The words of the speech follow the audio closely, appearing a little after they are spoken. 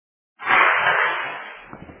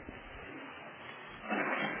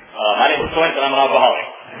sweat that I'm an alcoholic.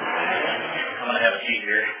 I'm going to have a seat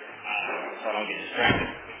here so I don't get distracted.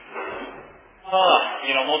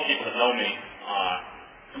 Most people that know me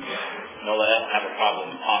know that I don't have a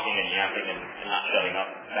problem talking and yapping and not shutting up.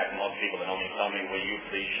 In fact, most people that know me tell me, will you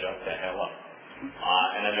please shut the hell up?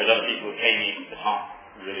 And then there's other people who pay me to talk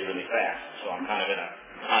really, really fast. So I'm kind of in a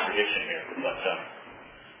contradiction here. But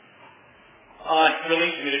it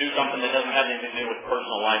released me to do something that doesn't have anything to do with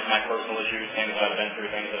personal life, my personal issues, things that I've been through,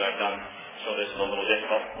 things that I've done. So this is a little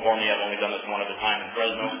difficult for me. I've only done this one at a time in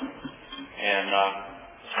Fresno. And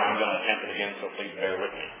so I'm going to attempt it again, so please bear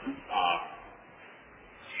with me.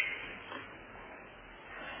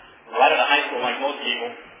 Right out of high school, like most people,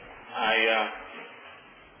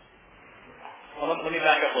 let me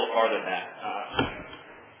back up a little farther than that.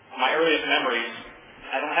 My earliest memories,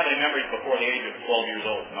 I don't have any memories before the age of 12 years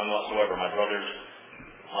old, none whatsoever. My brother's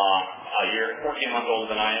a year, 14 months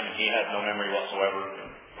older than I am, and he has no memory whatsoever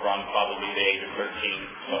from probably the age of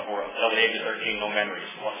 13. Until the age of 13, no memories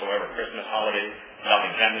whatsoever. Christmas, holidays,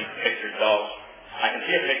 nothing, family, pictures, dogs. I can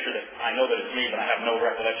see a picture that I know that it's me, but I have no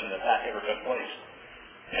recollection that that ever took place.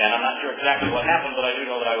 And I'm not sure exactly what happened, but I do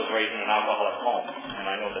know that I was raised in an alcoholic home. And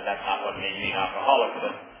I know that that's not what made me an alcoholic,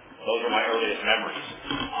 but those are my earliest memories.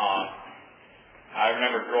 I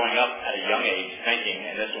remember growing up at a young age thinking,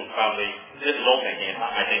 and this is old thinking, it's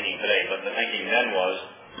not my thinking today, but the thinking then was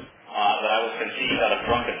that I was conceived out of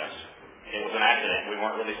drunkenness. It was an accident. We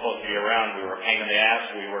weren't really supposed to be around. We were a pain in the ass.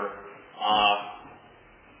 We were,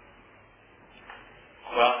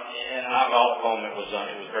 in an alcoholic home, it was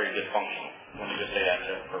very dysfunctional. Let me just say that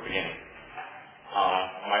for beginning.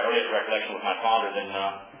 My earliest recollection with my father, then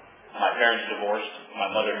my parents divorced.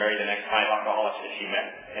 My mother married the next 5 alcoholics that she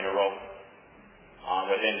met in a row.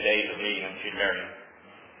 Within days of meeting him, she'd married him.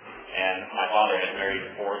 And my father had married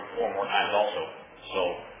four more times also.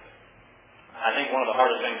 So I think one of the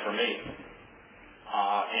hardest things for me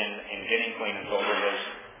in getting clean and sober was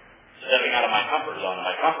stepping out of my comfort zone.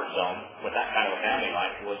 And my comfort zone with that kind of a family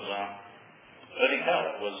life was living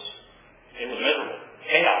hell. It was miserable.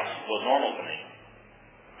 Chaos was normal to me.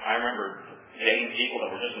 I remember dating people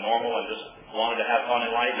that were just normal and just wanted to have fun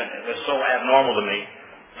in life, and it was so abnormal to me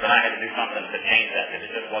that I had to do something to change that, because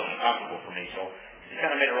it just wasn't comfortable for me. So it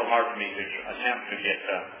kind of made it real hard for me to attempt to get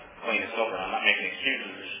clean and sober. I'm not making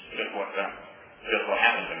excuses. It's just what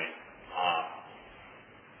happened to me.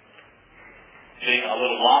 Being a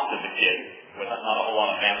little lost as a kid, with not a whole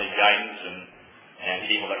lot of family guidance and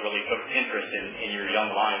people that really took interest in your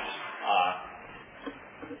young lives,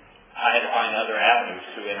 I had to find other avenues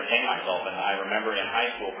to entertain myself. And I remember in high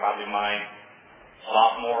school, probably my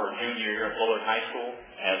sophomore or junior year at Bullard High School,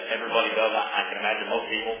 as everybody does, I can imagine most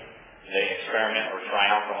people, they experiment or try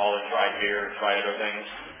alcohol or try beer or try other things.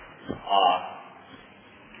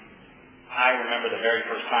 I remember the very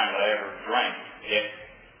first time that I ever drank, it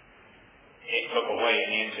took away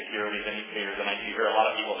any insecurities, any fears, and you hear a lot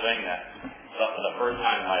of people saying that. But for the first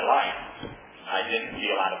time in my life, I didn't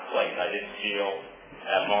feel out of place. I didn't feel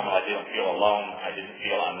abnormal. I didn't feel alone. I didn't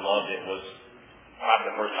feel unloved. It was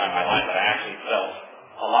probably the first time in my life that I actually felt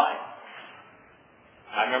alive.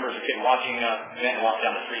 I remember as a kid watching men walk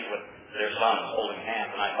down the street with their sons holding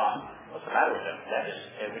hands, and I thought, what's the matter with them?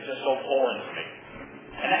 It was just so foreign to me.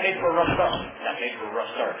 And that made for a rough start. And it made for a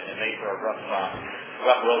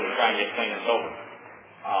rough road to try and get clean and sober.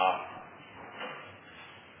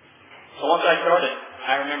 So once I started,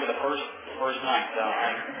 I remember the first night.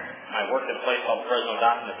 I worked at a place called Fresno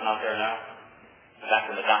Docking that's not there now. Back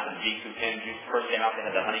when the Docking G210 first came out, they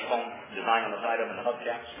had the honeycomb design on the side of them and the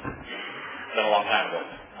hubcaps. It's been a long time ago.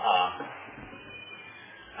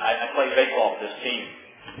 I played baseball with this team,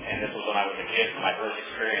 and this was when I was a kid, my first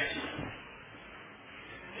experience.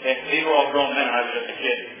 And these were all grown men, and I was just a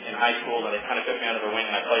kid in high school, and they kind of took me under their wing,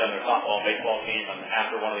 and I played on their softball baseball team, and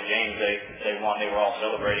after one of the games they won, they were all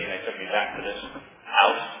celebrating, and they took me back to this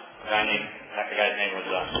house. The guy's name was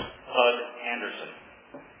Bud Anderson.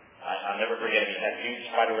 I'll never forget him. He had huge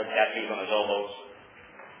spiderweb tattoos on his elbows.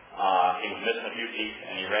 He was missing a few teeth,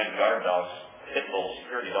 and he ran guard dogs, pit bulls,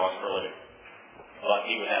 security dogs for a living. But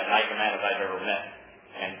he was as nice a man as I've ever met,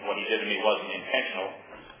 and what he did to me wasn't intentional.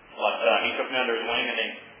 But he took me under his wing, and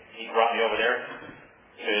he brought me over there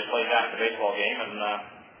to play back the baseball game and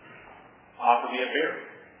offered me a beer.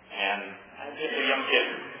 And I was just a young kid,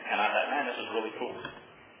 and I thought, man, this is really cool.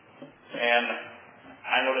 And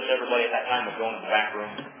I noticed everybody at that time was going to the back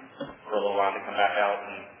room for a little while to come back out.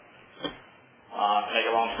 And to make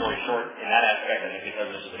a long story short, in that aspect, I think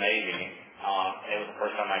because this is an AA meeting, it was the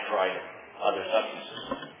first time I tried other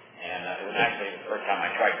substances. And it was actually the first time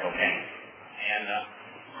I tried cocaine. And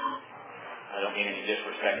I don't mean any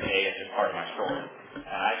disrespect to AA, it's just part of my story.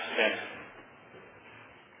 And I spent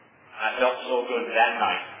I felt so good that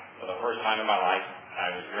night. For the first time in my life,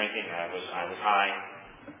 I was drinking, I was high,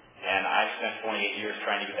 and I spent 28 years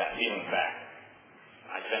trying to get that feeling back.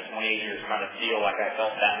 I spent 28 years trying to feel like I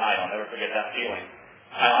felt that night. I'll never forget that feeling.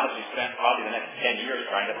 I honestly spent probably the next 10 years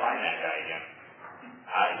trying to find that guy again.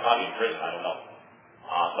 Probably in prison, I don't know.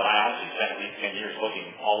 But I honestly spent at least 10 years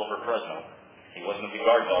looking all over Fresno. He wasn't in the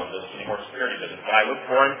guard dog business anymore, security business. But I looked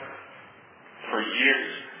for him for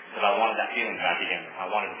years because I wanted that feeling back again.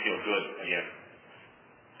 I wanted to feel good again.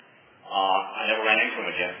 I never ran into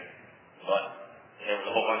him again, but there was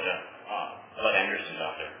a whole bunch of Bud Andersons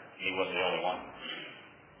out there. He wasn't the only one.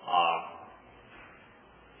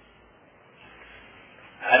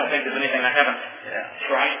 I don't think there's anything I haven't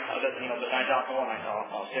tried other than, besides alcohol.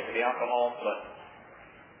 I'll stick with the alcohol, but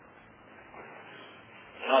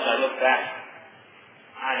as I look back,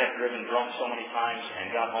 I have driven drunk so many times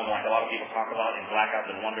and got home like a lot of people talk about in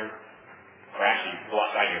blackouts and wonder, or actually go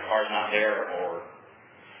outside and your car's not there, or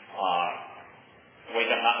wake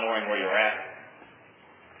up not knowing where you're at.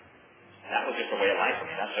 That was just a way of life for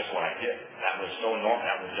me. That's just what I did. That was so normal.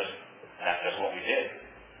 That's just what we did.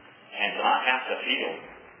 And to not have to feel,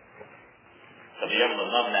 to be able to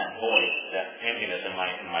numb that void, that emptiness in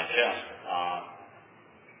my chest.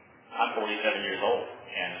 I'm 47 years old,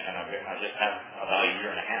 and I just have about a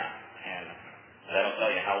year and a half, and that'll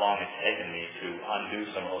tell you how long it's taken me to undo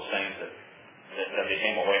some of those things that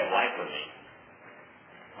became a way of life for me.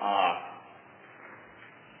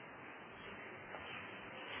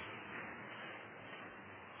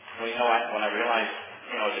 Well, when I realized,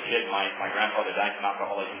 as a kid, my grandfather died from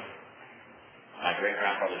alcoholism. My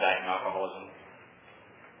great-grandfather died from alcoholism.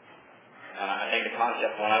 And I think the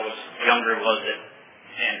concept when I was younger was that,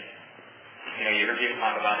 and you hear people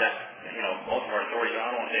talk about that, most of our stories,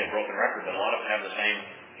 I don't want to say a broken record, but a lot of them have the same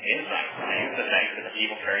insights. The same for the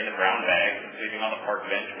people carrying the brown bags and sleeping on the park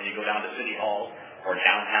bench when you go down to City Hall or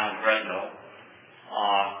downtown Fresno.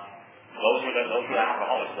 Those were the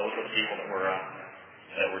alcoholics. Those were the people that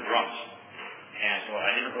were drunks. And so I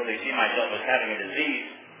didn't really see myself as having a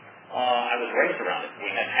disease. I was raised around it. We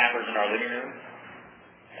had tappers in our living room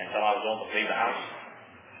until I was old to leave the house.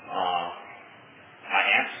 My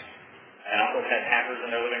aunts and uncles had tappers in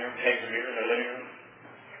their living room, kegs of beer in their living room.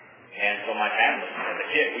 And so my family, as a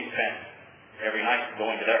kid, we spent every night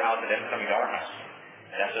going to their house and then coming to our house.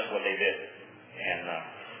 And that's just what they did. And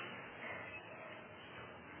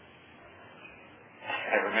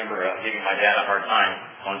I remember giving my dad a hard time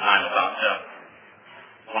one time about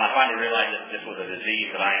when I finally realized that this was a disease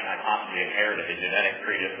that I possibly inherited, a genetic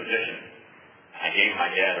predisposition. I gave my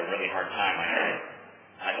dad a really hard time.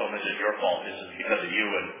 I told him, this is your fault. This is because of you.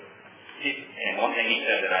 And one thing he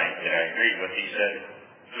said that I agreed with, he said,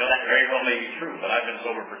 that very well may be true, but I've been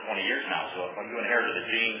sober for 20 years now. So if you inherited a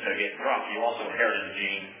gene to get drunk, you also inherited a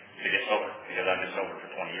gene to get sober, because I've been sober for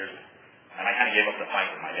 20 years now. And I kind of gave up the fight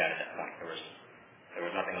with my dad at that point. There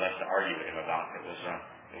was nothing left to argue with him about. It was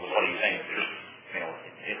what he was saying was true.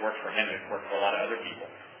 It worked for him. It worked for a lot of other people.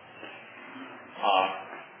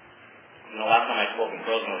 Last time I spoke in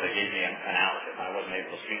Fresno, they gave me an out. If I wasn't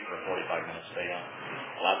able to speak for 45 minutes, they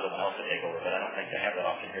allowed someone else to take over. But I don't think they have that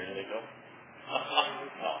option here. Do they, Bill?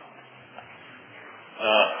 No.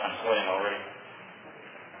 I'm sweating already.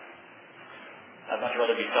 I'd much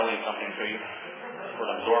rather be selling something to you for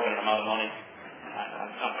an absorbent amount of money.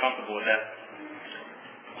 I'm comfortable with that.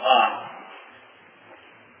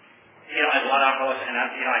 As a lot of alcoholics, and I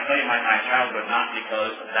tell you my childhood not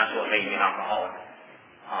because that's what made me an alcoholic.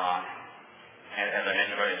 And as I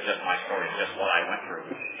mentioned earlier, it's just my story. It's just what I went through.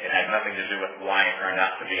 It had nothing to do with why I turned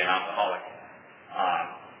out to be an alcoholic.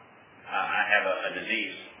 I have a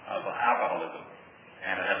disease of alcoholism,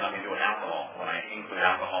 and it has nothing to do with alcohol. When I include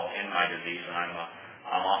alcohol in my disease, and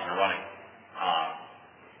I'm off and running.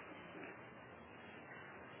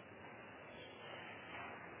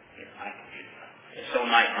 It's so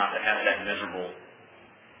nice not to have that miserable,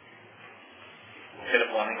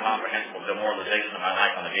 pitiful, and incomprehensible demoralization of my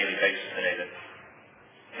life on a daily basis today that,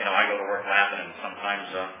 I go to work laughing, and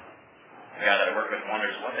sometimes the guy that I work with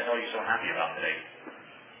wonders, what the hell are you so happy about today?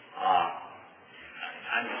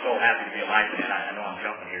 I'm so happy to be alive today, and I know I'm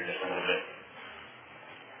jumping here just a little bit.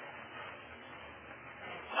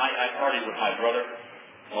 I partied with my brother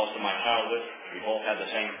most of my childhood. We both had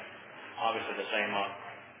the same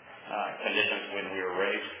conditions when we were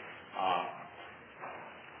raised.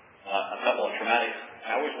 A couple of traumatic.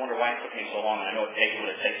 I always wonder why it took me so long. I know it takes what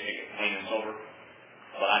it takes to get clean and sober,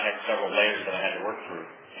 but I had several layers that I had to work through,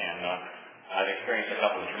 and I've experienced a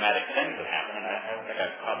couple of traumatic things that happened, and I don't think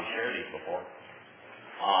I've probably shared these before.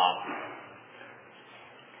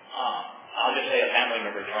 I'll just say a family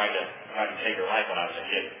remember trying to take her life when I was a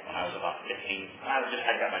kid. When I was about 15, I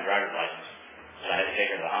got my driver's license, so I had to take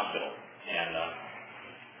her to the hospital. And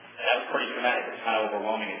that was pretty traumatic. It's kind of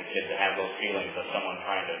overwhelming as a kid to have those feelings of someone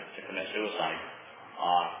trying to commit suicide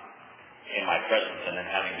in my presence, and then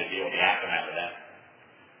having to deal with the aftermath of that.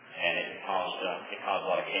 And it caused a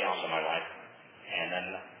lot of chaos in my life. And then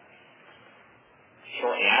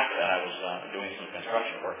shortly after that, I was doing some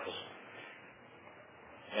construction work.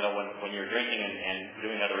 When you're drinking and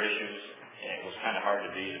doing other issues, it was kind of hard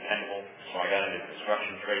to be dependable. So I got into the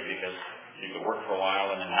construction trade because you could work for a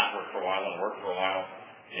while and then not work for a while and work for a while.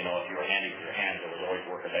 If you were handy with your hands, there was always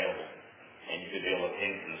work available. And you could be able to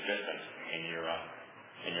inconsistent in your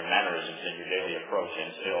mannerisms, in your daily approach, and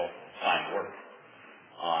still find work.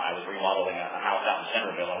 I was remodeling a house out in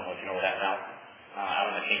Centerville. I don't know if you know where that's out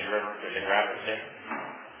on the Kings River. There's a gravel pit.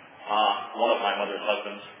 One of my mother's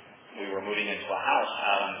husbands, we were moving into a house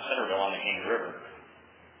out in Centerville on the Kings River,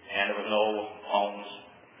 and there was no phones.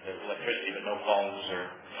 There was electricity, but no phones or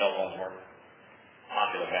cell phones weren't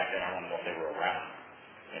popular back then. I don't know if they were around.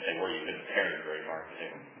 If they were, you couldn't carry them very far because they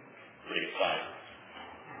were pretty good size.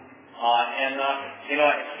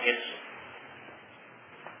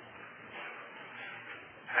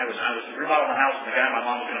 I was remodeling the house, and the guy my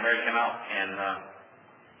mom was going to marry came out, and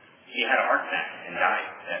he had a heart attack and died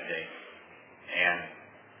that day. And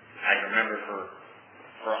I remember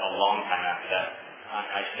for a long time after that,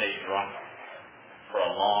 I stayed drunk for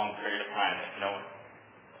a long period of time.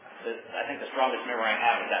 I think the strongest memory I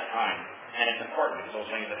have at that time, and it's important because those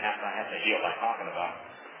things that happen I have to heal by talking about.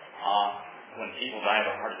 When people die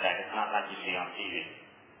of a heart attack, it's not like you see on TV.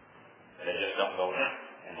 They just don't go there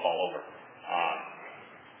and fall over.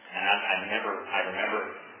 And I remember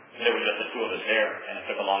there was just the two of us there, and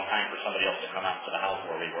it took a long time for somebody else to come out to the house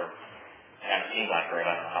where we were. And it seemed like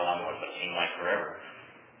forever. I don't know how long it was, but it seemed like forever.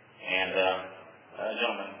 And a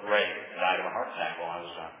gentleman, Ray, died of a heart attack while I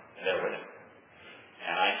was there with him.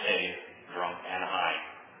 And I stayed drunk and high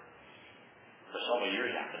for several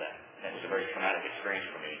years after that. It was a very traumatic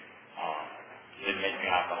experience for me. It didn't make me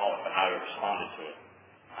an alcoholic, but how I responded to it,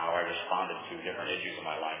 how I responded to different issues in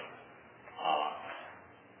my life,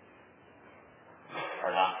 are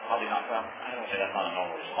not, probably not, well, I don't say that's not a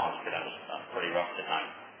normal response, but that was pretty rough at the time.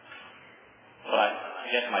 But I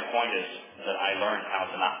guess my point is that I learned how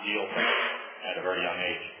to not feel things at a very young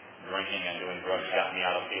age. Drinking and doing drugs got me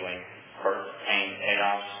out of feeling hurt, pain,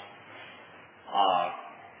 chaos.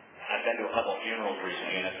 I've been to a couple of funerals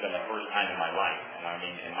recently, and it's been the first time in my life, and I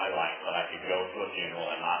mean in my life, that I could go to a funeral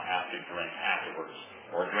and not have to drink afterwards,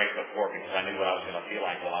 or drink before, because I knew what I was going to feel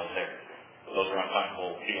like while I was there. Those are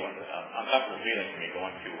uncomfortable feelings for me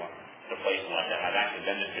going to places like that. I've actually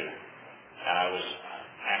been to two, and I was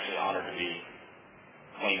actually honored to be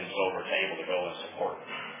clean and sober, to able to go and support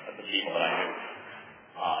the people that I knew.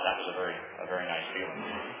 That was a very nice feeling.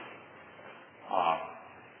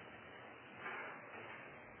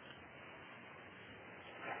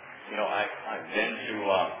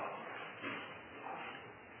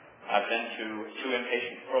 I've been to two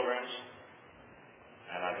inpatient programs,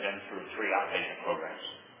 and I've been through 3 outpatient programs.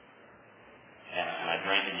 And I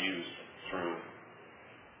drank and used through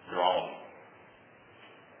all of them.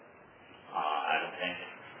 I don't think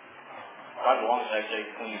probably the longest I stayed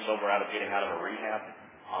clean and sober out of getting out of a rehab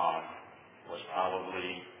was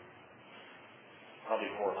probably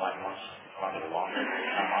 4 or 5 months, probably longer.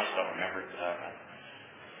 I just don't remember it.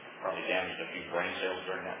 Probably damaged a few brain cells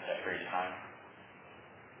during that period of time.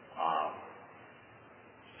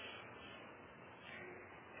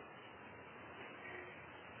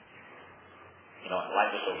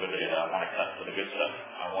 Life is so good that I want to cut to the good stuff.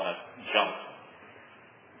 I want to jump.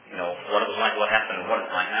 What it was like, what happened, and what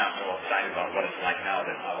it's like now. I'm so excited about what it's like now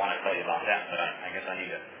that I want to tell you about that, but I guess I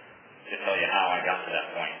need to tell you how I got to that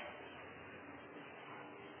point.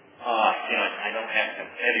 I don't have,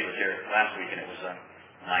 Eddie was here last week, and it was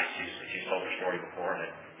nice. She's told her story before, and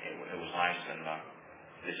it was nice, and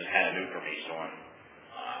this is kind of new for me, so I'm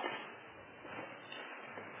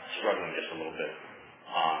struggling just a little bit.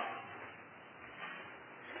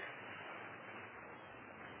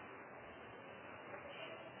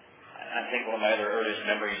 I think one of my other earliest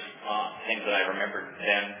memories, things that I remembered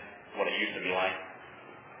then, what it used to be like.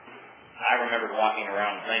 I remembered walking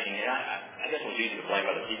around thinking, I guess it was easy to blame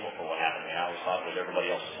other people for what happened to me. I always thought it was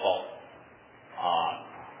everybody else's fault.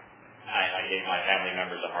 I gave my family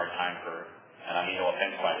members a hard time and I mean no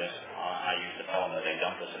offense by this, I used to tell them that they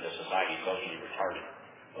dumped us into society socially retarded,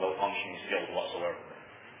 low functioning skills whatsoever.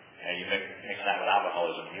 And you mix that with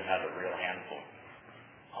alcoholism, you have a real handful.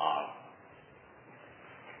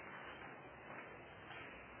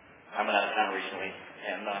 I'm out of town recently,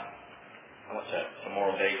 and I went to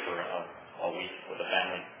Morro Bay for a week with the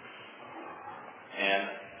family. And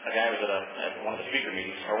a guy was at one of the speaker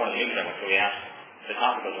meetings, or one of the meetings I went to, he asked, the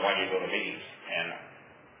topic was, why do you go to meetings? And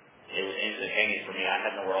it was instantaneous for me. I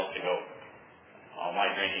had nowhere else to go. All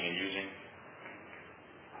my drinking and using,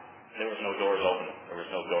 there was no doors open. There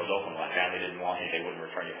was no doors open. My family didn't want you. They wouldn't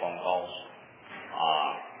return your phone calls.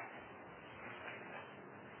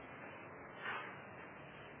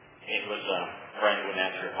 It was a friend who wouldn't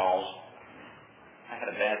answer your calls. I had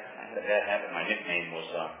a bad habit. My nickname was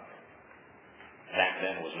back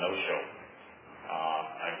then was No Show.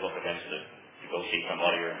 I'd look against it to go see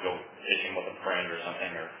somebody or go fishing with a friend or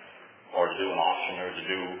something, or to do an auction or to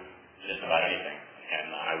do just about anything.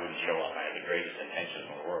 And I wouldn't show up. I had the greatest intentions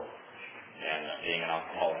in the world. And being an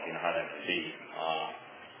alcoholic, you know how that can be.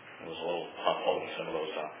 It was a little tough holding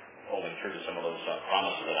true to some of those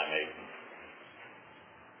promises that I made.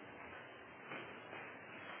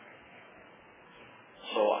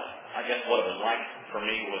 So I guess what it was like for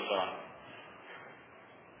me was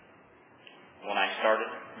when I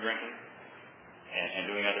started drinking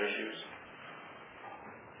and doing other issues.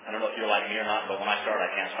 I don't know if you're like me or not, but when I start,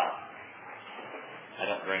 I can't stop. I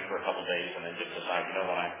don't drink for a couple days and then just decide, you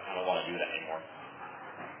know what, I don't want to do that anymore.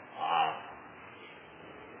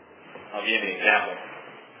 I'll give you an example.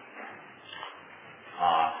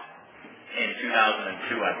 In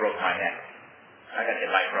 2002, I broke my neck. I got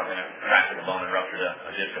hit by a truck and it fractured the bone and ruptured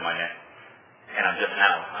a disc in my neck. And I'm just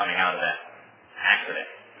now coming out of that accident.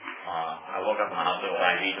 I woke up in the hospital with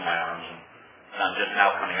IVs in my arms, and I'm just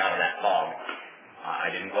now coming out of that fog.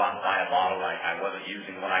 I didn't go out and buy a bottle. I wasn't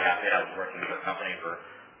using when I got hit. I was working for a company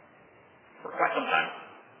for quite some time.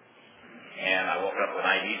 And I woke up with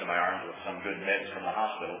IVs in my arms with some good meds from the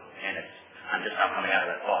hospital, and I'm just now coming out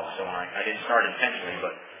of that fog. So when I didn't start intentionally,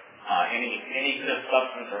 but any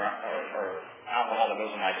substance or alcohol that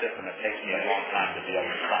goes in my system, it takes me a long time to be able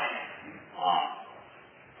to stop.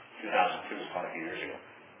 2002 was quite a few years ago.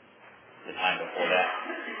 The time before that,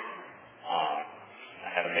 I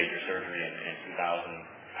had a major surgery in 2000.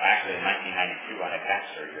 Actually, in 1992, I had back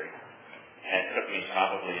surgery. And it took me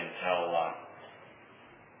probably until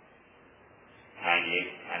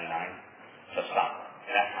 98, 99 to stop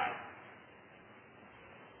at that time.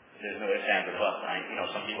 There's no ifs, ands, or buts.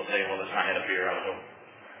 Some people say, well, let's not have a beer. I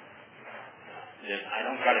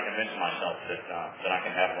don't try to convince myself that I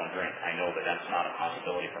can have one drink. I know that that's not a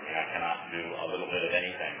possibility for me. I cannot do a little bit of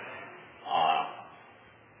anything.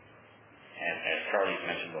 And as Charlie's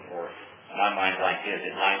mentioned before, my mind, like his,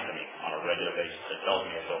 it lies to me on a regular basis. It tells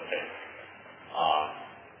me it's okay.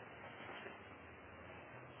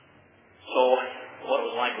 So what it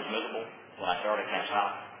was like was miserable when I started Can't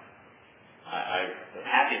Stop. The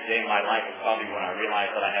happiest day of my life was probably when I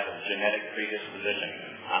realized that I have a genetic predisposition.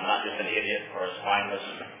 I'm not just an idiot or a spineless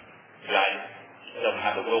guy that doesn't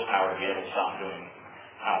have the willpower to be able to stop doing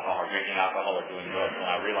alcohol or drinking alcohol or doing drugs. When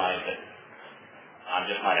I realized that I'm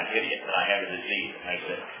just not an idiot, that I have a disease that makes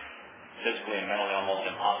it physically and mentally almost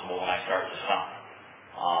impossible when I start to stop.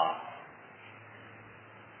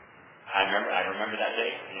 I remember that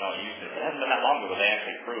day. It hasn't been that long ago, but they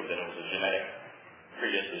actually proved that it was a genetic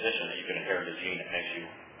predisposition that you can inherit a gene that makes you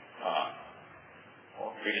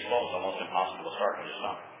predisposed, almost impossible to start when you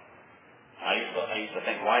stop. I used to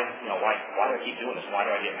think, why do I keep doing this? Why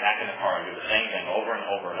do I get back in the car and do the same thing over and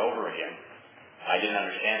over and over again? I didn't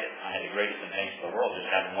understand it. I had the greatest intentions in the world, just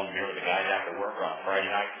having one beer with the guys after work or on Friday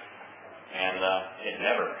night, and it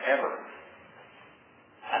never, ever.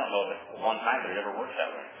 I don't know if at one time it ever worked that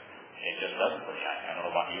way. It just doesn't for me. I don't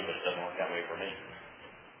know about you, but it doesn't work that way for me.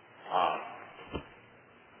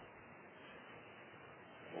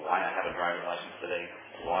 Why I have a driver's license today,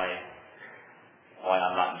 why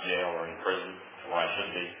I'm not in jail or in prison, where I should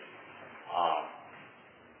be.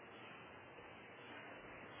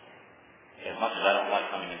 As much as I don't like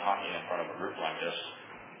coming and talking in front of a group like this,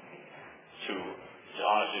 to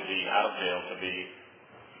honestly be out of jail, to be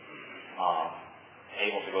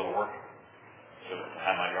able to go to work, to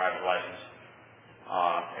have my driver's license,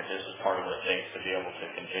 if this is part of what it takes to be able to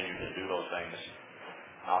continue to do those things,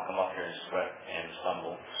 I'll come up here and sweat and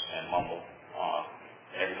stumble and mumble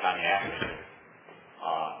every time you ask me to.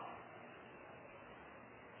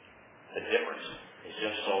 The difference is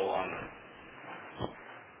just so and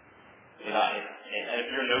if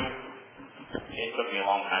you're new, it took me a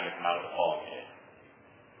long time to come out of the fog.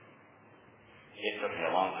 It took me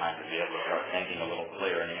a long time to be able to start thinking a little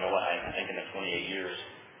clearer. And you know what? I think in the 28 years,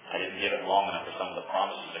 I didn't give it long enough for some of the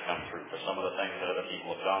promises to come through, for some of the things that other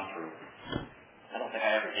people have gone through. I don't think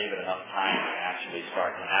I ever gave it enough time to actually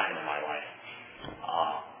start to happen in my life.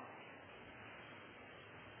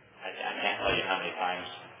 I can't tell you how many times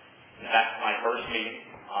In fact, my first meeting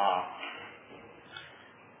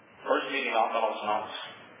in Alcoholics Anonymous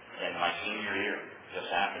in my senior year, just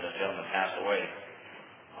after the gentleman passed away,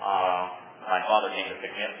 my father came to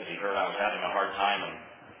pick me up because he heard I was having a hard time, and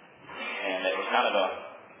it was kind of a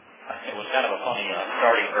funny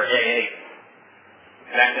starting for AA.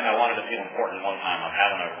 Back then, I wanted to feel important one time. I'm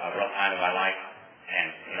having a rough time in my life,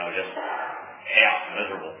 and just chaos,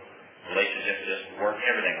 miserable. Relationships just worked.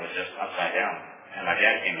 Everything was just upside down. And my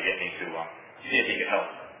dad came to get me to see if he could help.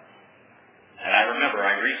 And I remember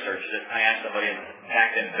I researched it. I asked somebody, and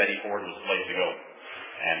back then Betty Ford was the place to go.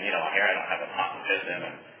 And here I don't have a pot to piss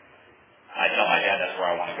in, and I tell my dad that's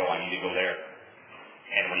where I want to go. I need to go there.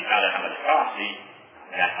 And when he found out how much it cost me,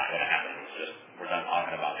 that's not going to happen. It's just we're done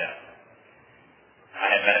talking about that.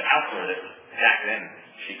 I had met a counselor that back then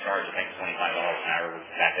she charged I think $25 an hour, which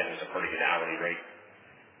back then was a pretty good hourly rate.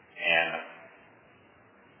 And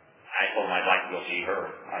I told him I'd like to go see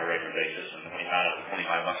her on a regular basis, and when he found out it was $25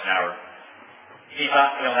 an hour, he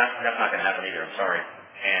thought, that's not going to happen either, I'm sorry.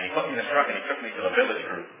 And he put me in the truck and he took me to the Village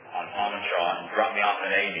Group on Palm and Shaw and dropped me off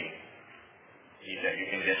at A meeting. He said, you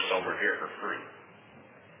can get sober here for free.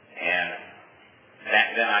 And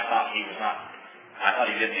back then I thought he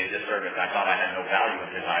did me a disservice. I thought I had no value in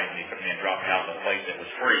his eyes, and he took me and dropped me out of a place that was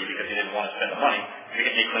free because he didn't want to spend the money to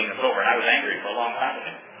get me clean and sober. And I was angry for a long time with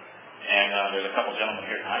him. And there's a couple gentlemen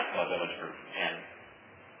here tonight from the Village Group. And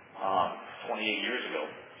 28 years ago,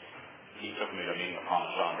 he took me to a meeting with Palm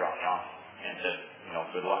and Shaw and dropped me off and said,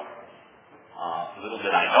 good luck. Little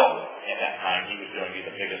did I know at that time he was doing me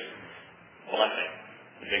the biggest blessing,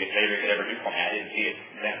 the biggest favor he could ever do for me. I didn't see it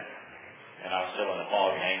then. And I was still in the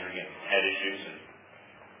fog and angry and had issues. And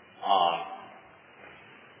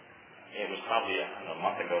it was probably a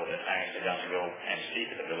month ago that I actually got to go and speak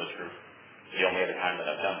at the Village Group. The only other time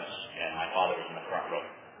that I've done this, and my father was in the front row.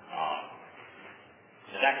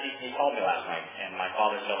 In fact, he called me last night, and my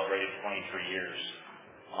father celebrated 23 years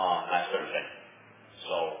last Thursday.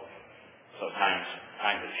 So times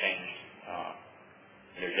have changed.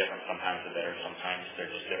 They're different. Sometimes they're better. Sometimes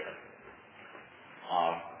they're just different.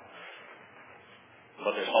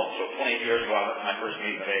 But there's hope. So 28 years ago, I went to my first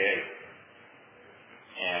meeting of AA,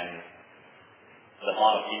 and the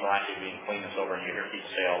thought of people actually being clean and sober, and you hear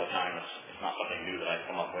people say all the time, it's not something new that I've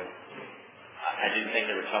come up with. I didn't think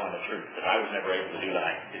they were telling the truth, because I was never able to do that.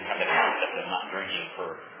 I didn't have the concept of not drinking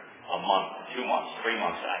for a month, 2 months, 3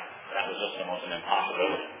 months. That was just almost an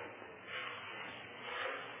impossibility.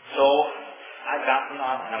 So I got, I don't know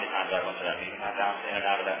how many times I went to that meeting. I bounced in and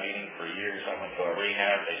out of that meeting for years. I went to a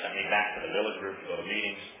rehab. They sent me back to the Village Group to go to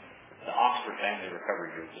meetings. The Oxford Family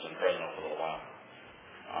Recovery Group was in Fresno for a little while.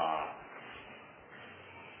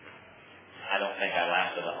 I don't think I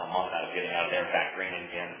lasted a month out of getting out of there, back greening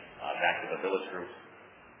again, back to the Village Group.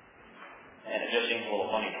 And it just seems a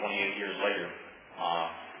little funny 28 years later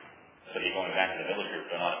to be going back to the Village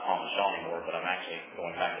Group. They're not at Palm and Shaw anymore, but I'm actually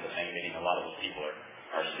going back to the same meeting. A lot of those people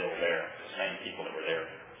are still there. The same people that were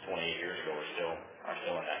there 28 years ago are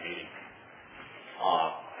still in that meeting.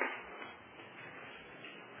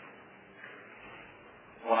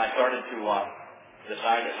 When I started to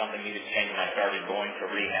decide that something needed to change, and I started going to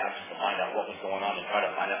rehabs to find out what was going on and try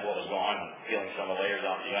to find out what was going on and peeling some of the layers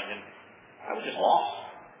off the onion, I was just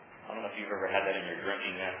lost. I don't know if you've ever had that in your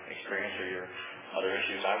drinking experience or your other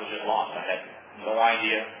issues. I was just lost. I had no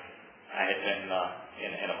idea. I had been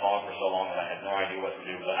in a fog for so long that I had no idea what to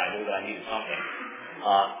do, but I knew that I needed something.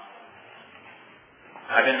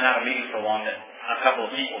 I've been out of meetings so long that a couple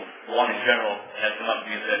of people, one in general, has come up to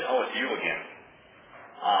me and said, "Oh, it's you again."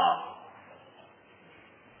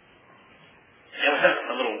 It was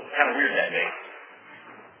a little kind of weird that day.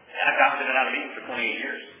 I've been out of meetings for 28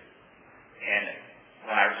 years. And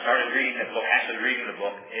when I started reading the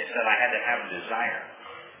book, it said I had to have a desire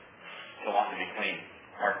to want to be clean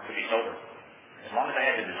or to be sober. As long as I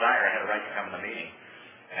had the desire, I had a right to come to the meeting.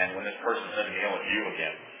 And when this person said to me, "Oh, it's you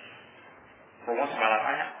again," for once in my life,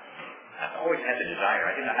 I've always had the desire.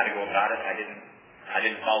 I didn't know how to go about it. I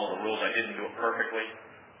didn't follow the rules. I didn't do it perfectly.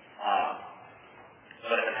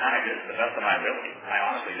 But at the time, I did it to the best of my ability. I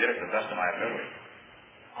honestly did it to the best of my ability.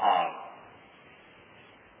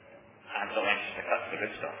 I'm so anxious to cut to the good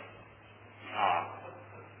stuff. I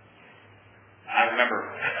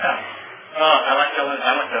remember I went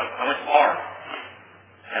to bar,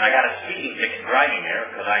 and I got a speeding ticket driving there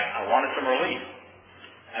because I wanted some relief.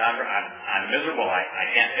 And I'm miserable. I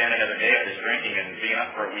can't stand another day of this drinking and being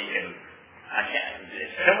up for a week, and I can't.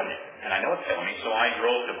 It's killing me, and I know it's killing me. So I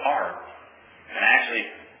drove to Par, and actually,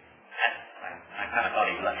 I kind of thought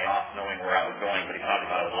he'd let me off knowing where I was going, but he probably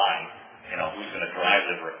thought I was lying. Who's going to drive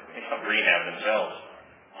to rehab themselves?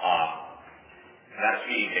 Got a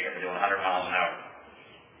speeding speeding ticket for doing 100 miles an hour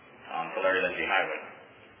on Tulare Lindsay Highway.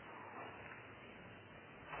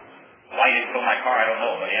 Why he didn't tow my car, I don't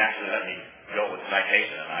know, but he actually let me go with the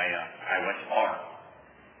citation, and I went to par.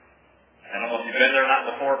 I don't know if you've been there or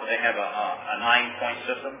not before, but they have a 9-point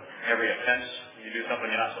system. Every offense you do something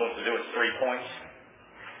you're not supposed to do, it's 3 points.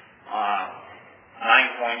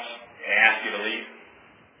 9 points, they ask you to leave.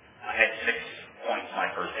 I had 6 points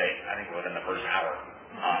my first day. I think within the first hour.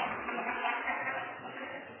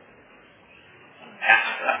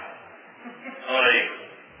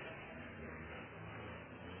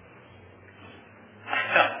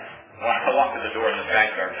 When I walked to the door and the guy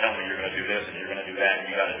started telling me you're going to do this and you're going to do that and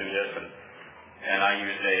you got to do this, and I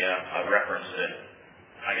used a reference that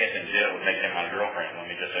I guess in jail would make him my girlfriend. Let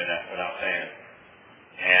me just say that without saying it.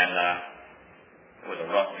 And it was a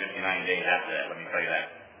rough 59 days after that, let me tell you that.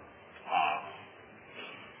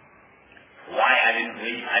 Why I didn't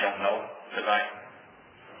leave, I don't know, because I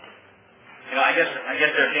guess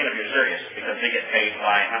they're seeing if you're serious, because they get paid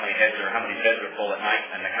by how many beds are full at night,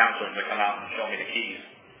 and the counselors would come out and show me the keys.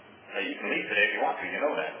 So you can leave today if you want to, you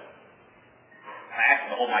know that. I asked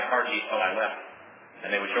them to hold my car keys till I left,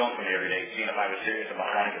 and they would show them to me every day, seeing if I was serious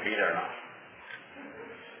about wanting to be there or not.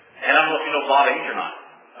 And I don't know if you know Bob H. or not.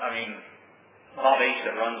 I mean, Bob H.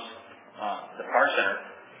 that runs the car center,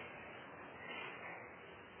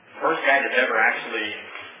 first guy that's ever actually,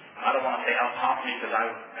 I don't want to say out-topped me because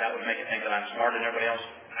that would make it think that I'm smarter than everybody else.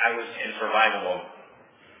 I was in survival mode.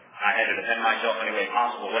 I had to defend myself any way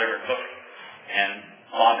possible, whatever it took. And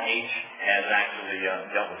Bob H. has actually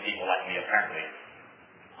dealt with people like me, apparently.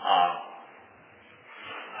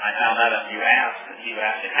 I found out if you asked, that he would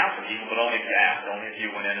actually counsel people, but only if you asked, only if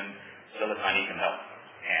you went in and said, look, I need some help.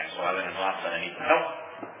 And so I went in his office and I need some help.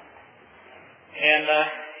 And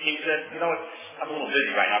he said, I'm a little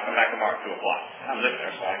busy right now. I'll come back tomorrow at 2 o'clock. I'm living there,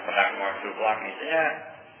 so I can come back tomorrow at 2 o'clock. And he said,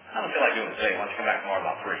 I don't feel like doing it today. Why don't you come back tomorrow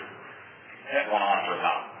about 3? That went on for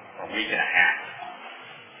about a week and a half.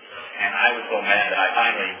 And I was so mad that I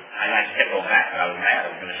just kept going back, but I was mad. I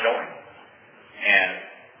was going to show him. And,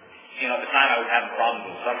 at the time I was having problems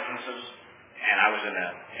with substances, and I was in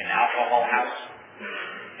an alcohol house.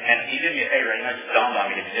 And he did me a favor. It just dawned on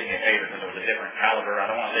me that he did me a favor because it was a different caliber. I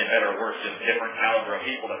don't want to say better or worse, just a different caliber of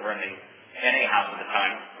people that were in the NA house at the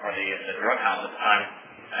time, or the drug house at the time.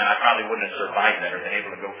 And I probably wouldn't have survived that or been able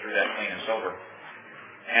to go through that clean and sober.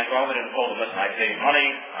 And so I went in and told him, listen, I saved money.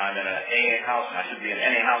 I'm in an AA house, and I should be in an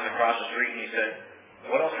NA house across the street. And he said,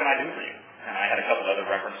 what else can I do for you? And I had a couple other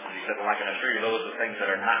references. He said, well, I can assure you those are the things that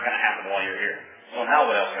are not going to happen while you're here. So now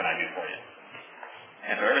what else can I do for you?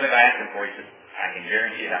 And so everything I asked him for, he said, I can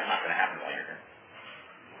guarantee that's not going to happen while you're here.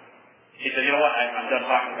 He said, you know what, I'm done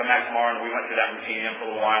talking, come back tomorrow, and we went through that routine for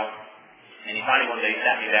a little while. And he finally one day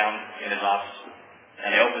sat me down in his office,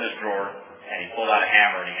 and he opened his drawer, and he pulled out a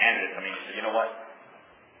hammer, and he handed it to me. He said, you know what,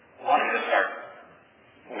 why don't you just start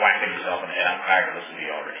whacking yourself in the head? I'm tired of listening to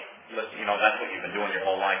you already. Listen, that's what you've been doing your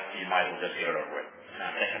whole life. You might as well just get it over with. And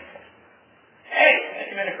I'm thinking, hey, I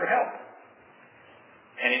came in for help.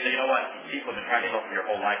 And he said, you know what, people have been trying to help you your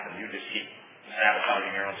whole life, and you just keep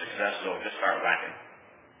sabotaging your own success, so just start whacking.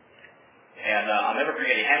 And I'll never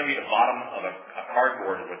forget, he handed me the bottom of a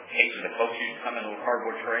cardboard with cases of Coke used to come in a little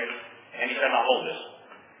cardboard tray, and he said, now hold this.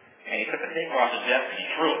 And he took the tape across his desk and he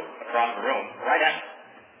threw it across the room, right at me.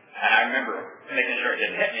 And I remember making sure it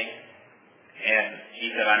didn't hit me, and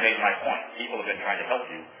he said, I made my point. People have been trying to help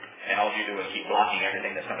you, and all you do is keep blocking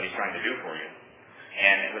everything that somebody's trying to do for you.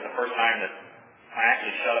 And it was the first time that I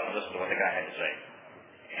actually shut up and listened to what the guy had to say.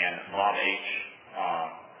 And Bob H.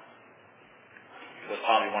 Was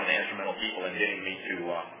probably one of the instrumental people in getting me to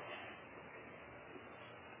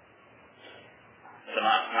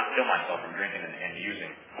not kill myself from drinking and using.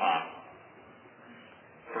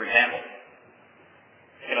 For example,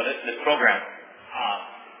 this program,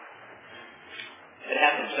 it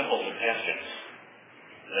has some simple suggestions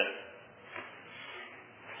that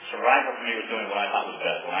survival for me was doing what I thought was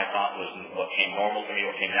best, what I thought was what came normal to me,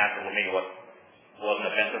 what came natural to me, what wasn't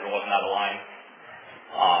offensive or wasn't out of line.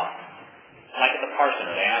 Like at the car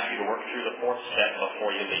center, they ask you to work through the 4th step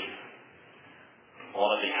before you leave.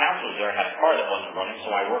 One of the counselors there had a car that wasn't running,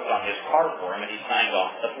 so I worked on his car for him, and he signed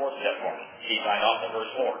off the 4th step for me. He signed off the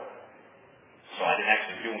first 4. So I didn't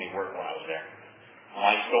actually do any work while I was there.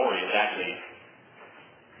 My story is actually,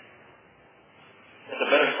 it's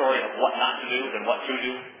a better story of what not to do than what to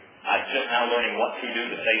do. I'm just now learning what to do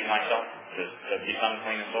to save myself, to become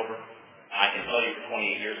clean and sober. I can tell you for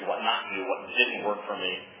 28 years what not to do, what didn't work for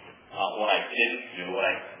me. What I didn't do,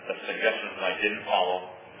 the suggestions that I didn't follow,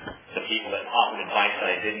 the people that offered advice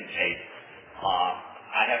that I didn't take.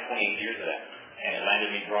 I have 28 years of that, and it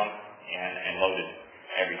landed me drunk and loaded.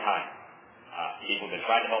 every time. People have been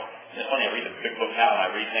trying to help. It's funny, I read the big book now, and I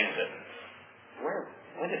read things that,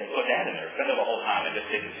 when did they put that in there? It's been there the whole time. I just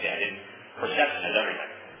didn't see it. Perception is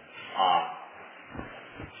everything.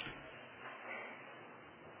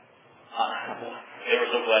 They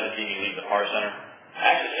were so glad to see me leave the PAR Center. I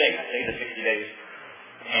actually stayed. I stayed the 60 days.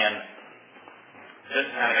 And this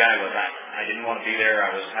kind of guy was I didn't want to be there.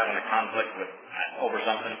 I was having a conflict over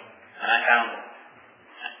something. And I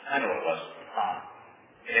know what it was.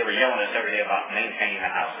 They were yelling at us every day about maintaining the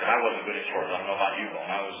house. Because I wasn't good at chores. I don't know about you, Bill.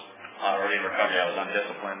 I was already in recovery. I was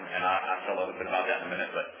undisciplined. And I'll tell a little bit about that in a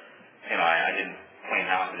minute. But, I didn't clean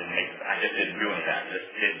house. I just didn't do anything. I just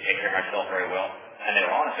didn't take care of myself very well. And they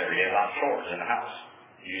were honest every day about chores in the house.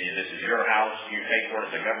 This is your house. You pay for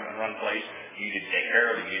it. It's a government-run place. You need to take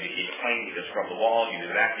care of it. You need to keep it clean. You need to scrub the walls. You need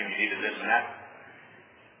to vacuum. You need to this and that.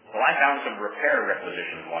 Well, I found some repair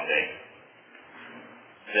requisitions one day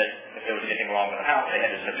that if there was anything wrong with the house, they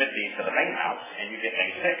had to submit these to the main house, and you get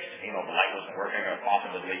things fixed. The light wasn't working or the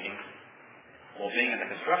faucet was leaking. Well, being in the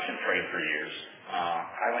construction trade for years,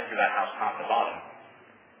 I went through that house top to bottom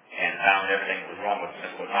and found everything that was wrong with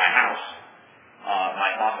my house.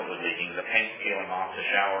 My faucet was leaking, the paint peeling off the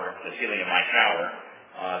ceiling of my shower,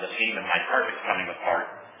 the seam of my carpet coming apart,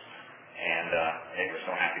 and they were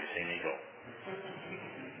so happy to see me go.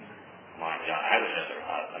 My God, I was just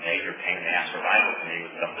a major pain in the ass survival to me,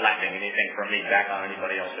 with deflecting anything from me back on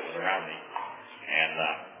anybody else that was around me. And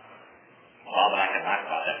Bob and I can laugh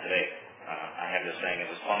about that today. I have this saying, it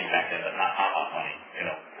was funny back then, but not funny,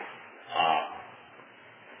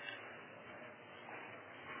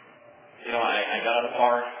 I got out of the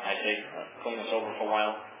car, I stayed clean and sober for a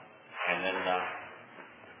while, and then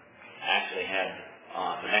actually had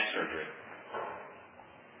the neck surgery.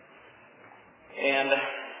 And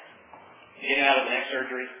getting out of the neck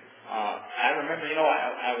surgery, I remember,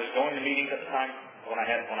 I was going to meetings at the time when I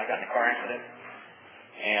got in a car accident,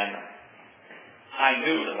 and I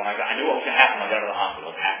knew that I knew what was going to happen when I got to the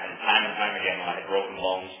hospital. It happened time and time again when I had broken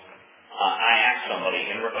bones. I asked somebody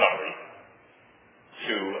in recovery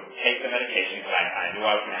to take the medication because I knew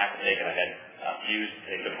I was going to have to take it. I had fused,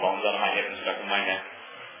 they took bones out of my hip and stuck in my neck.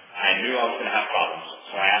 I knew I was going to have problems,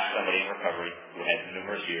 so I asked somebody in recovery who had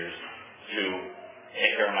numerous years to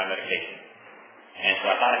take care of my medication. And so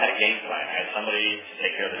I thought I had a game plan. I had somebody to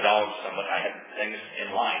take care of the dogs, I had things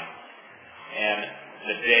in line. And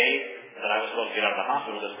the day that I was supposed to get out of the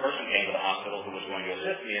hospital, this person came to the hospital who was going to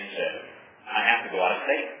assist me and said, I have to go out of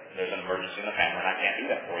state. There's an emergency in the family and I can't do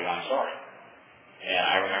that for you. I'm sorry. And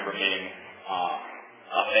I remember being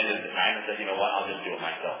offended at the time and said, you know what, I'll just do it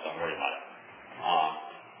myself. Don't worry about it.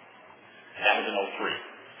 That was in 03.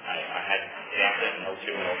 I had cancer in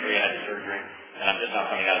 02 and 03. I had the surgery. And I'm just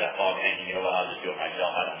not coming out of that fog thinking, you know what, I'll just do it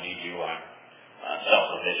myself. I don't need you. I'm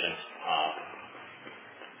self-sufficient.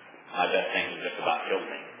 I bet things have just about killed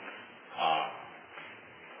me.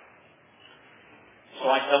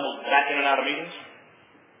 So I stumbled back in and out of meetings.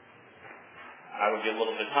 I would get a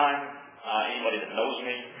little bit of time. Anybody that knows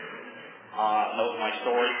me knows my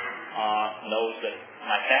story, knows that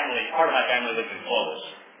part of my family lives in Clovis.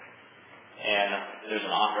 And there's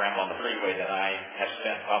an off-ramp on the freeway that I have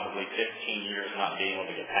spent probably 15 years not being able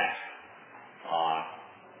to get past.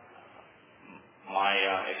 My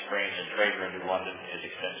experience in Traeger in New London is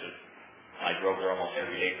extensive. I drove there almost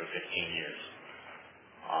every day for 15 years.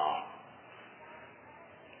 I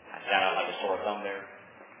sat out like a sore thumb there.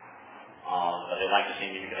 But they like to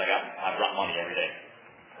see me because I brought money every day.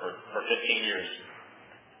 For 15 years.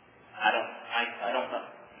 I don't know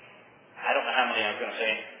how many I'm going to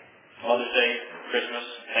say. Mother's Day, Christmas,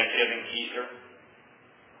 Thanksgiving, Easter.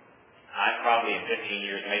 I probably in 15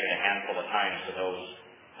 years made it a handful of times to those.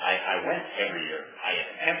 I went every year. I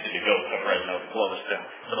attempted to go to Fresno, to Clovis,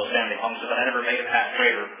 to those family functions, but I never made it past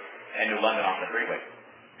Traeger and New London on the freeway.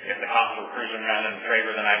 If the cops were cruising around in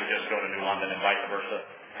Traeger, then I would just go to New London and vice versa.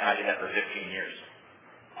 And I did that for 15 years.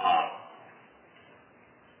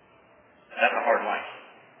 That's a hard life.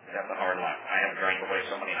 That's a hard life. I have drank away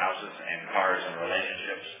so many houses and cars and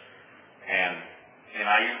relationships. And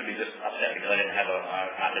I used to be just upset because I didn't have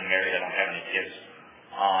I've been married, I don't have any kids.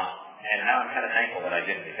 And now I'm kind of thankful that I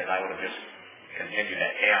didn't, because I would have just continued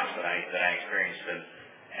that chaos that I experienced,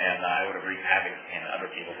 and I would have wreaked havoc in other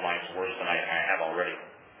people's lives worse than I have already.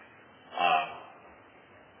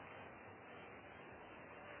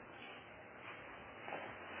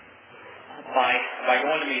 By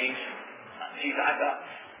going to meetings,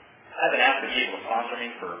 I've been asked to be able to sponsor me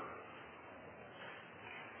for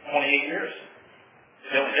 28 years.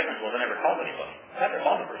 The only difference was I never called anybody. I never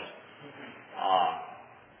called the person.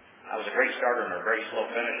 I was a great starter and a very slow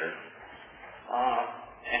finisher.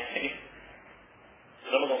 So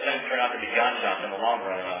gunshots in the long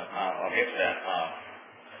run against that.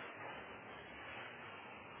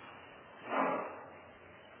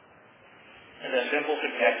 And the simple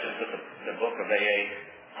suggestions that the book of AA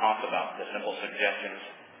talks about, the simple suggestions.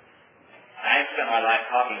 I spent my life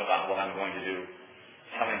talking about what I'm going to do,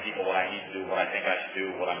 telling people what I need to do, what I think I should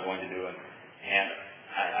do, what I'm going to do, and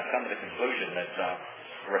I've come to the conclusion that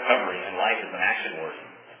recovery in life is an action word.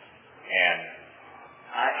 And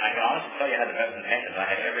I can honestly tell you I had the best intentions. I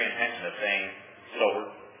had every intention of staying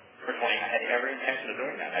sober for 20. I had every intention of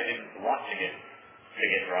doing that. I didn't want to get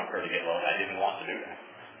drunk or to get low. I didn't want to do that.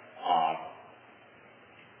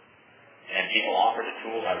 And people offered the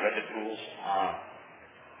tools. I read the tools.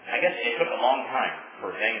 I guess it took a long time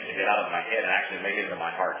for things to get out of my head and actually make it into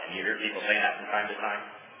my heart. And you hear people saying that from time to time.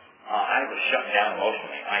 I was shut down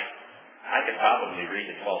emotionally. I could probably read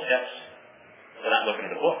the 12 steps without looking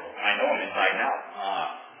at the book. I know them inside and out.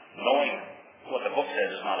 Knowing what the book says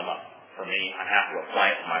is not enough for me. I have to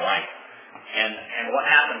apply it to my life. And what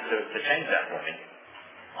happened to change that for me?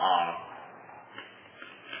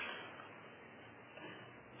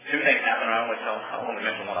 Two things happened. I only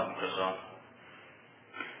mention one of them because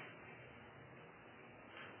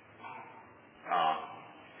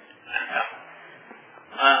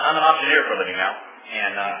I'm an auctioneer for a living now.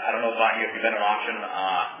 And I don't know about you, if you've been at an auction,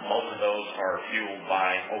 most of those are fueled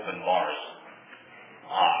by open bars.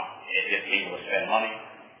 It gets people to spend money,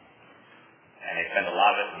 and they spend a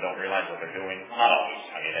lot of it and don't realize what they're doing. Not always.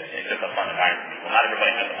 I mean, it's just a fun environment for people. Not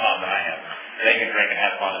everybody has the problem that I have. They can drink and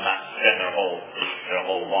have fun and not spend their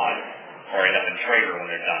whole life, or end up in Trader when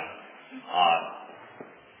they're done.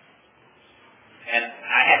 And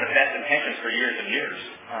I had the best intentions for years and years.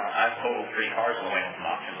 I've totaled 3 cars on the way home from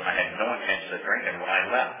auctions, and I had no intention of drinking when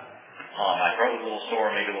I left. My throat was a little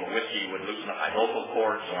sore, maybe a little whiskey would loosen up my vocal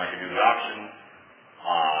cords so I could do the auction.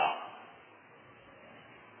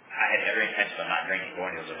 I had every intention of not drinking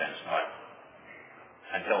going to those events, but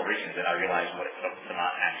until recently I realized what it took to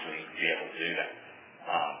not actually be able to do that.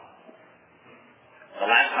 The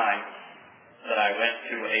last time that I went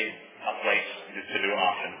to a place to do an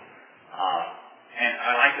auction, and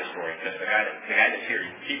I like this story because the guy that's here,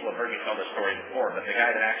 people have heard me tell this story before, but the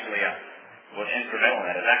guy that actually was instrumental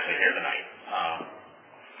in that is actually here tonight.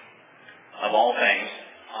 Of all things,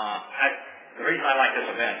 the reason I like this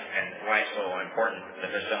event and why it's so important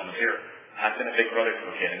that this gentleman's here, I've been a big brother to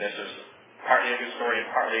a kid, and this is partly a good story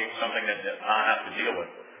and partly something that I have to deal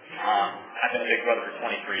with. I've been a big brother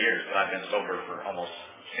for 23 years, but I've been sober for almost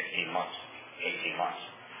 18 months.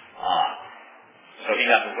 So he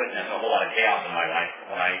got to witness a whole lot of chaos in my life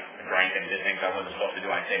when I drank and did things I wasn't supposed to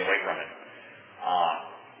do. I stayed away from it.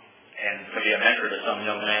 And to be a mentor to some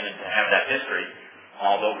young man and to have that history,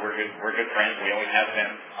 although we're good friends, we always have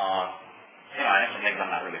been. I have some things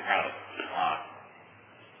I'm not really proud of.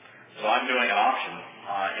 So I'm doing an auction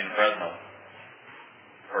in Fresno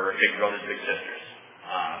for Big Brothers Big Sisters.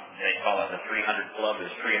 They call it the 300 Club.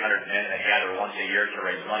 There's 300 men that gather once a year to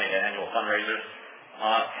raise money at annual fundraisers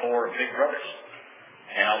for Big Brothers.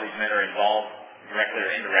 And all these men are involved directly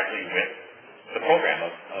or indirectly with the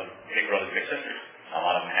program of Big Brothers Big Sisters. A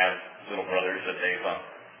lot of them have little brothers that they've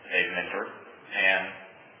mentored. And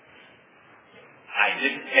I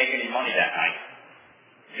didn't take any money that night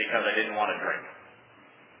because I didn't want to drink.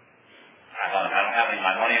 I thought, if I don't have any of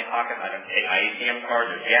my money in pocket, I don't take my ATM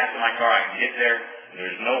card, there's gas in my car, I can get there.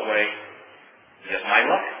 There's no way, just my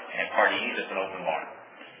luck, and party E's just an open bar.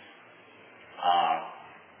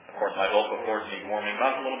 Of course, my vocal cords need warming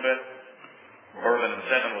up a little bit. Bourbon and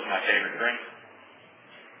 7 was my favorite drink.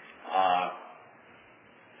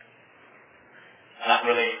 Not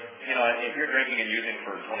really, if you're drinking and using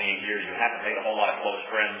for 28 years, you haven't made a whole lot of close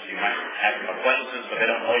friends. You might have some acquaintances, but they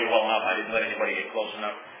don't know you well enough. I didn't let anybody get close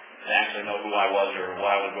enough to actually know who I was or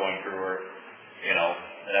what I was going through, or,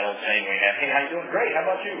 that old saying we have, hey, how you doing? Great, how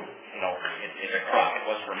about you? It's a crock. It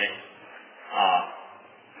was for me.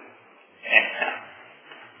 And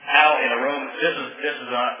how in a room, this is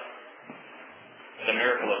the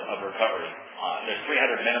miracle of recovery. There's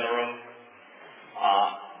 300 men in the room.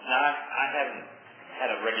 Now, I haven't had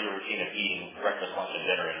a regular routine of eating breakfast, lunch, and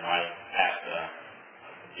dinner in my past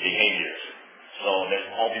behaviors. So there's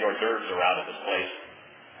all the hors d'oeuvres are out at this place,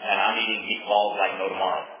 and I'm eating meatballs like no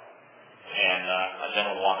tomorrow. And a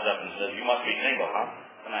gentleman walks up and says, "You must be single, huh?"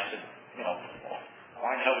 And I said,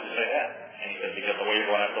 "Why the hell would you say that?" And he said, "Because the way you're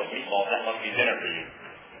going after those meatballs, that must be dinner for you."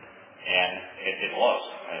 And it was.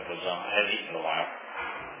 It was. I hadn't eaten in a while.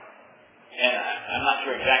 And I'm not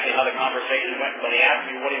sure exactly how the conversation went, but he asked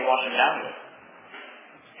me, "What are you washing down with?"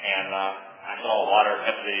 And I saw water,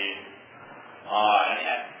 Pepsi, and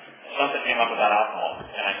something came up about alcohol.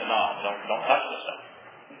 And I said, "No, don't touch this stuff."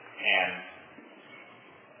 And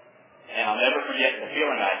never forget the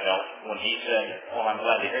feeling I felt when he said, "Oh, I'm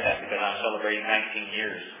glad to hear that because I'm celebrating 19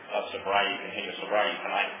 years of sobriety, continuous sobriety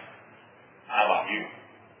tonight. How about you?"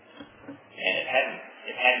 And it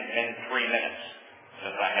hadn't been 3 minutes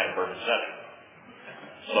since I had a bourbon 7.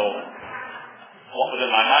 So what was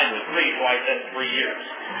in my mind was 3, so I said 3 years.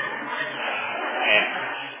 And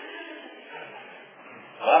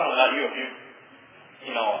well, I don't know about you, if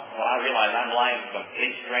you know, when I realized I'm lying to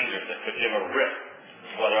complete strangers that could give a rip,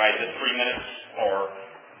 whether I did 3 minutes or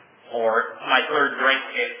my third drink,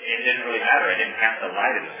 it didn't really matter. I didn't have to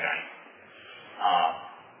lie to this guy.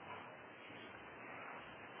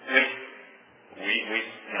 We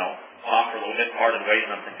you know, talked for a little bit, parted ways,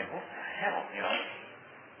 and I'm thinking, what the hell, you know?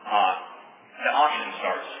 The auction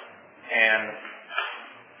starts, and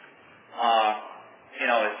you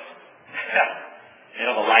know, it's you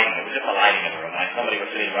know, the lighting. It was just the lighting in the room. Somebody was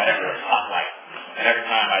sitting right under a spotlight, and every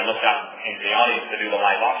time I looked out into the audience to do the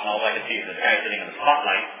live auction, all I could see was this guy sitting in the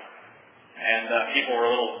spotlight. And people were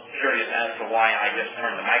a little curious as to why I just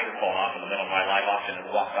turned the microphone off in the middle of my live auction and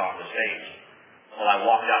walked off the stage. Well, I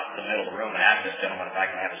walked out to the middle of the room and asked this gentleman if I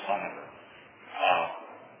could have his phone number.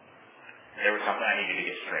 There was something I needed to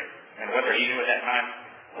get straight. And whether he knew at that time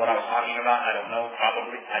what I was talking about, I don't know.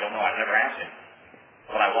 Probably. I don't know. I've never asked him.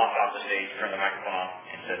 But I walked off the stage, turned the microphone off,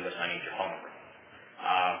 and said, "Listen, I need your phone number."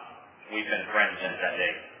 We've been friends since that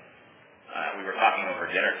day. We were talking over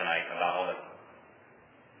dinner tonight about all the...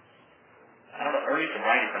 I don't know, early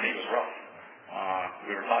sobriety for me was rough.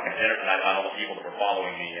 We were talking at dinner tonight about all the people that were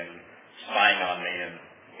following me and spying on me, and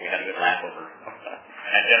we had a good laugh over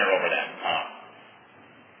at dinner over that.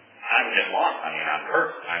 I was just lost. I mean, I'm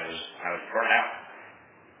hurt. I was burnt out.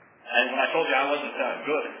 And when I told you I wasn't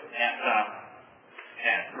good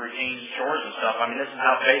at routines, chores, and stuff, I mean, this is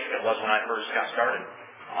how basic it was when I first got started.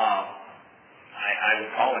 I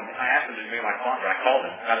would call him. I asked him to be my sponsor. I called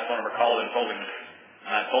him. Got his phone number, called him, told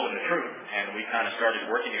him the truth, and we kind of started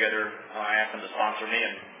working together. I asked him to sponsor me,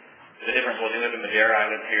 and the difference was he lived in Madera, I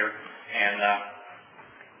lived here, and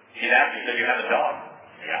he'd asked me, he said, "You have a dog?"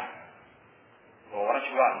 "Yeah." "Well, why don't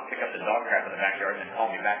you go out and pick up the dog crap in the backyard and then call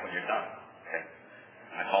me back when you're done?" "Okay."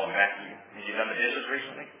 I called him back. "Have you done the dishes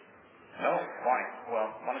recently?" "No." "Why?" "Well,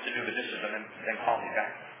 why don't you do the dishes and then call me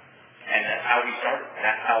back?" And that's how we started.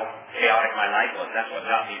 That's how chaotic my life was. That's what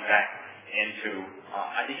got me back into,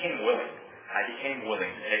 I became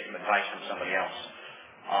willing to take some advice from somebody else.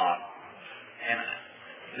 And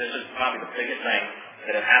this is probably the biggest thing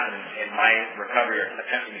that had happened in my recovery or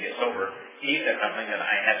attempting to get sober. He said something that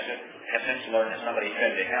I have since learned that somebody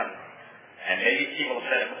said to him. And maybe people have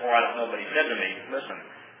said it before, I don't know, but he said to me, "Listen,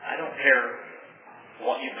 I don't care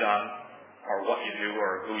what you've done or what you do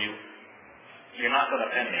or you're not going to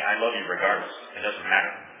offend me. I love you regardless. It doesn't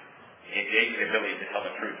matter." It gave me the ability to tell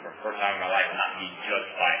the truth for the first time in my life and not be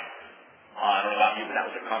judged by it. I don't know about you, but that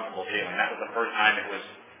was a comfortable feeling. That was the first time it's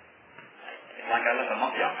like I left a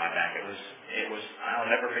monkey off my back. It was, I'll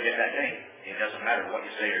never forget that day. It doesn't matter what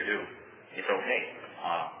you say or do. It's okay.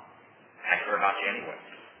 I care about you anyway.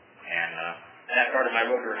 And that started my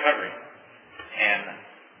road to recovery. And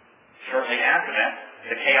shortly after that,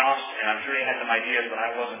 the chaos, and I'm sure he had some ideas, but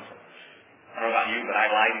I wasn't. I don't know about you, but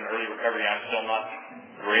I lied in early recovery. I'm still not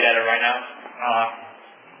great at it right now.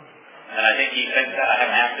 And I think he sensed that. I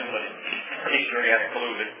haven't asked him, but I'm pretty sure he had a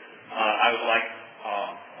clue that I was like,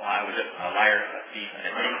 I was just a liar, a thief, and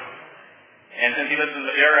a thief. And since he lives in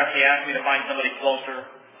Madera, he asked me to find somebody closer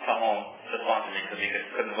to home to sponsor me because he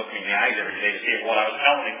couldn't look me in the eyes every day to see if what I was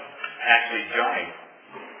telling him actually jived.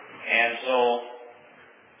 And so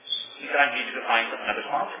he said, "I need you to find another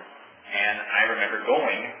sponsor." And I remember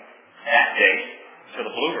going that day to the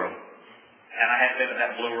Blue Room. And I had been in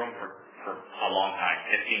that Blue Room for a long time.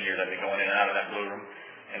 15 years I've been going in and out of that Blue Room.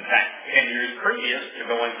 In fact, 10 years previous to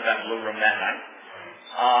going to that Blue Room that night,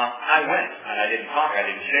 I went, and I didn't talk, I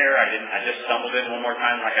didn't share, I just stumbled in one more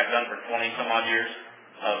time like I've done for 20 some odd years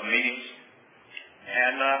of meetings.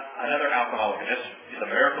 And another alcoholic. This is a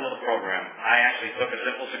miracle of the program. I actually took a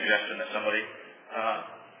simple suggestion that somebody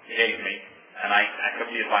gave me, and I took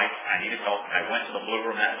the advice. I needed help. I went to the Blue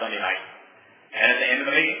Room that Sunday night, and at the end of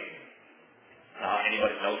the meeting,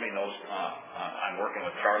 anybody who knows me knows I'm working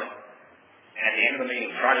with Charlie. And at the end of the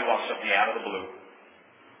meeting, Charlie walks up to me out of the blue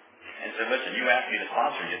and said, "Listen, you asked me to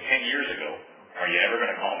sponsor you 10 years ago. Are you ever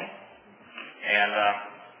going to call me?" And I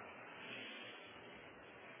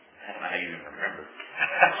don't know how you even remember.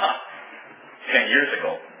 10 years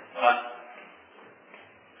ago. But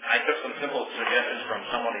I took some simple suggestions from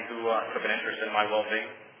somebody who took an interest in my well-being.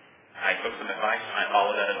 I took some advice, and I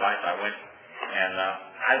followed that advice. I went, and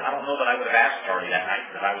I don't know that I would have asked Charlie that night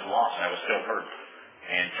because I was lost. I was still hurt.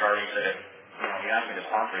 And Charlie said, "You asked me to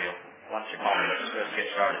sponsor you. why don't you call me? Let's get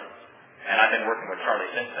started. And I've been working with Charlie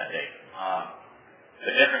since that day.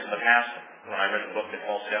 The difference in the past, when I read the book, The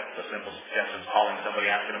 12 Steps, The Simple Suggestions, calling somebody,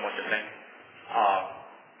 asking them what to think,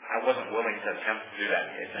 I wasn't willing to attempt to do that.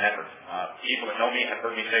 It's an effort. People that know me have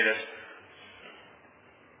heard me say this.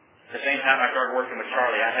 At the same time I started working with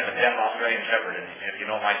Charlie, I had a deaf Australian Shepherd, and if you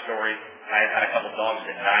know my story, I had a couple dogs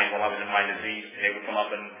that died while I was in my disease. They would come up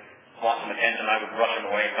and want some attention. I would brush them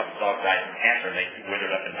away. A couple dogs died from cancer, and they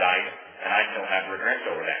withered up and died, and I still have regrets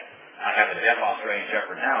over that. I have a deaf Australian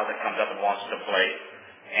Shepherd now that comes up and wants to play,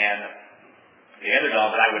 and the other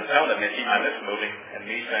dogs, I would tell them, they see my lips moving, and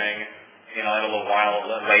me saying, in a little while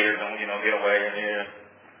later, don't, get away, and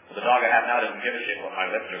the dog I have now doesn't give a shit what my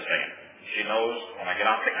lips are saying. She knows when I get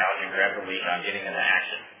off the couch and grab the leash, I'm getting into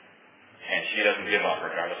action. And she doesn't give up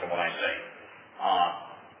regardless of what I say.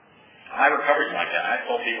 My recovery's like that. I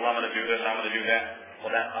told people I'm going to do this, I'm going to do that.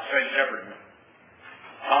 Well, that Australian Shepherd,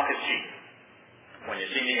 talk is cheap. When you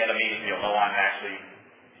see me at a meeting, you'll know I'm actually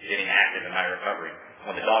getting active in my recovery.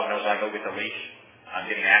 When the dog knows I go get the leash, I'm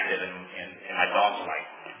getting active in my dog's life.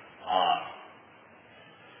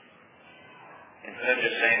 Instead of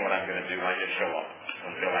just saying what I'm going to do, I just show up.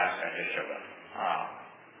 When Bill asked, I just showed up.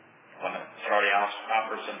 When Charlie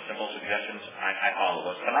offered some simple suggestions, I followed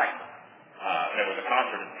those tonight. There was a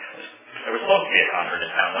concert. There was supposed to be a concert in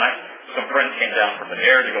town tonight. Some friends came down from the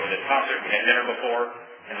air to go to this concert. We had dinner before.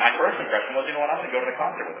 And my first impression was, I'm going to go to the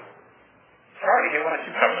concert with him. Charlie, hey, why don't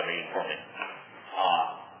you come to the meeting for me?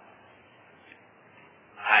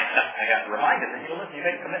 I got reminded that, listen, you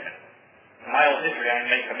make a commitment. In my old history, I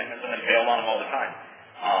make commitments and then bail on them all the time.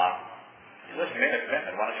 Listen, you made a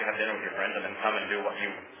commitment. Why don't you have dinner with your friends and then come and do what you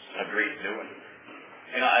agreed to do?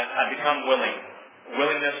 And, I've become willing.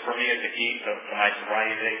 Willingness for me is the key to my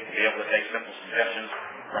sobriety today, to be able to take simple suggestions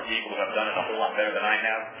from people who have done it a whole lot better than I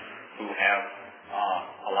have, who have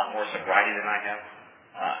a lot more sobriety than I have,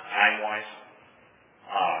 time-wise,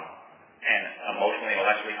 and emotionally,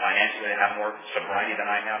 intellectually, financially, they have more sobriety than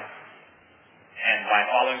I have. And by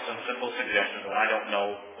following some simple suggestions when I don't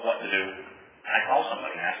know what to do, I call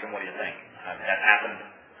somebody and ask them, what do you think? That happened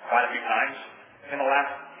quite a few times in the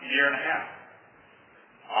last year and a half.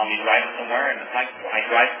 I'll be driving somewhere, and it's like, when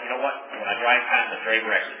I drive past the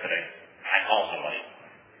Traver exit today, I call somebody.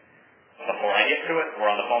 Before I get to it, we're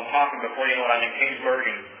on the phone talking. Before you know it, I'm in Kingsburg,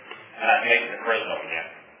 and I've made it to Fresno again.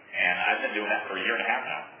 And I've been doing that for a year and a half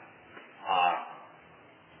now.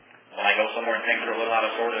 When I go somewhere and things are a little out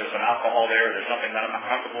of order, there's some alcohol there, there's something that I'm not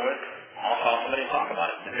comfortable with, I'll call somebody and talk about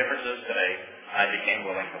it. The difference is today, I became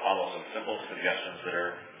willing to follow some simple suggestions that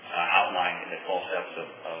are outlined in the 12 steps of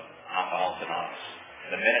Alcoholics Anonymous.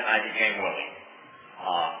 The minute I became willing,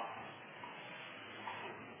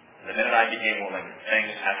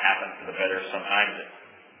 things have happened for the better. Sometimes,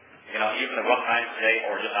 even the rough times today,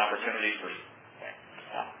 or just opportunities for.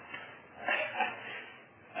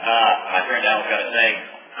 My friend Al's got a saying.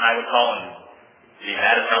 I would call and be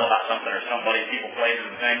mad as hell about something or somebody, people, places,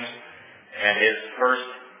 and things. And his first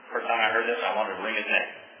time I heard this, I wanted to wring his neck.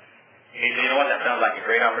 He said, what? That sounds like a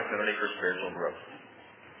great opportunity for spiritual growth.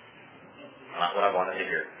 Not what I wanted to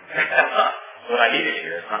hear. What I needed to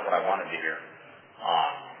hear. It's not what I wanted to hear.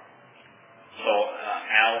 So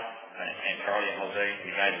Al and Charlie and Jose,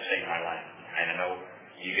 you guys have saved my life. And I know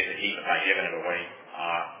you get to keep it by giving it away.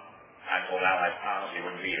 I told Al I honestly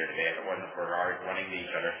wouldn't be here today if it wasn't for our running to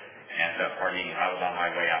each other. And pardon me, I was on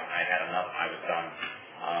my way out. I had enough. I was done.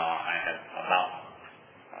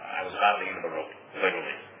 I was about at the end of the rope,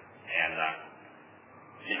 literally. And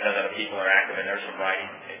because other people are active in their sobriety,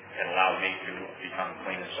 it allowed me to become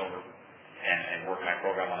clean and sober and work my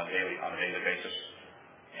program on a daily basis.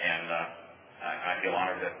 And I feel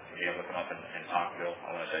honored to be able to come up and talk, Bill.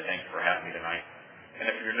 I want to say thank you for having me tonight.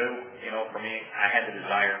 And if you're new, for me, I had the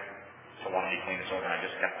desire to want to be clean and sober, and I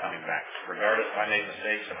just kept coming back. Regardless if I made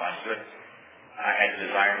mistakes, if I slipped, I had the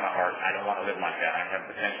desire in my heart. I don't want to live like that. I have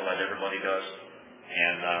potential as everybody does.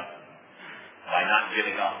 And by not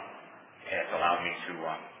giving up, it's allowed me to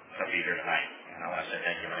be here tonight. And I want to say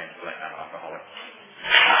thank you. My name is Glenn. I'm an alcoholic.